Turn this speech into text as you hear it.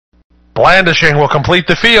Blandishing will complete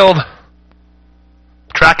the field.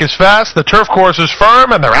 The track is fast, the turf course is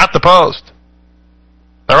firm, and they're at the post.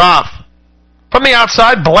 They're off. From the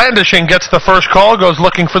outside, Blandishing gets the first call, goes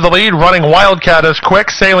looking for the lead. Running Wildcat is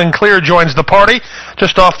quick. Sailing Clear joins the party.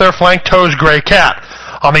 Just off their flank, Toes Gray Cat.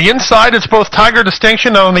 On the inside, it's both Tiger Distinction,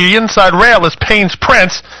 and on the inside rail is Payne's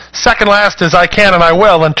Prince. Second last is I Can and I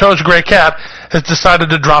Will, and Toes Gray Cat has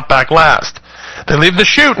decided to drop back last. They leave the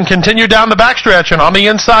chute and continue down the backstretch, and on the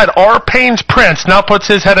inside, R. Payne's Prince now puts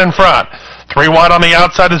his head in front. 3 wide on the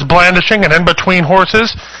outside is Blandishing, and in between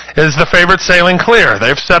horses is the favorite Sailing Clear.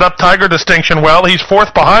 They've set up Tiger Distinction well. He's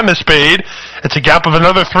fourth behind the speed. It's a gap of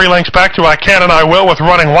another 3 lengths back to I Can and I Will with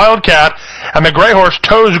Running Wildcat, and the gray horse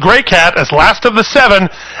Toes Gray Cat is last of the 7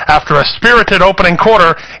 after a spirited opening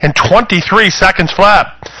quarter in 23 seconds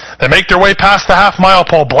flat. They make their way past the half-mile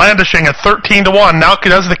pole. Blandishing at 13-1. Now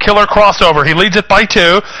does the killer crossover. He leads it by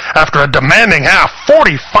 2 after a demanding half,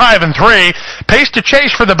 45-3. Pace to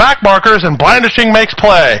chase for the back markers, and Blandishing makes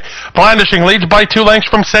play. Blandishing leads by 2 lengths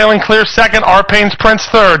from Sailing Clear second. R. Payne's Prince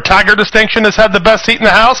third. Tiger Distinction has had the best seat in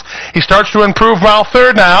the house. He starts to improve mile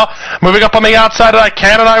third now. Moving up on the outside, I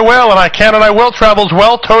Can and I Will, and I Can and I Will travels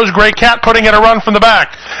well. Toes Gray Cat putting in a run from the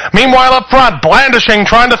back. Meanwhile up front, Blandishing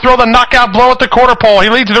trying to throw the knockout blow at the quarter pole. He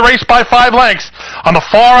leads the race by 5 lengths. On the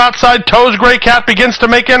far outside, Toes Gray Cat begins to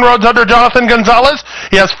make inroads under Jonathan Gonzalez.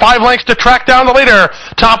 He has 5 lengths to track down the leader.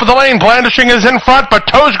 Top of the lane, Blandishing is in front, but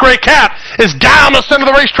Toes Gray Cat is down the center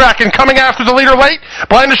of the racetrack and coming after the leader late.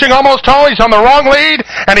 Blandishing almost home. He's on the wrong lead,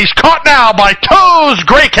 and he's caught now by Toes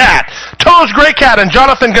Gray Cat. Toes Gray Cat and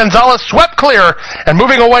Jonathan Gonzalez swept clear and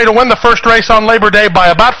moving away to win the first race on Labor Day by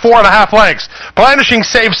about 4.5 lengths. Blandishing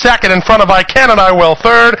saves second in front of I Can and I Will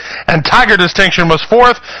third, and Tiger Distinction was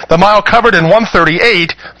fourth. The mile covered in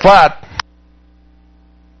 1:38 flat.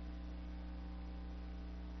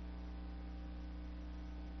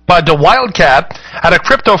 By the Wildcat at a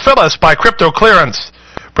Cryptophilus by Crypto Clearance.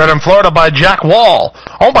 Bred in Florida by Jack Wall.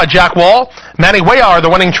 Owned by Jack Wall, Manny Wayar, the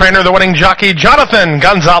winning trainer, the winning jockey, Jonathan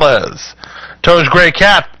Gonzalez. Toes Gray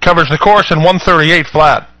Cat covers the course in 1:38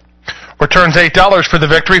 flat. Returns $8 for the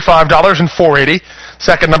victory, $5 and $4.80.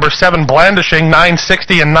 Second, number 7, Blandishing,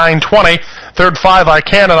 $9.60 and $9.20. Third, 5, I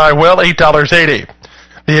Can and I Will, $8.80.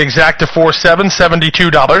 The exacta 4, 7,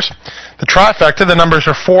 $72. The trifecta, the numbers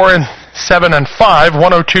are 4 and 7 and 5,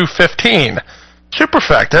 $102.15.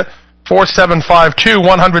 Superfecta, 4, 7, 5, 2,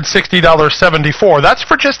 $160.74. That's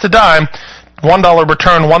for just a dime. $1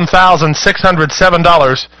 return,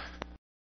 $1,607.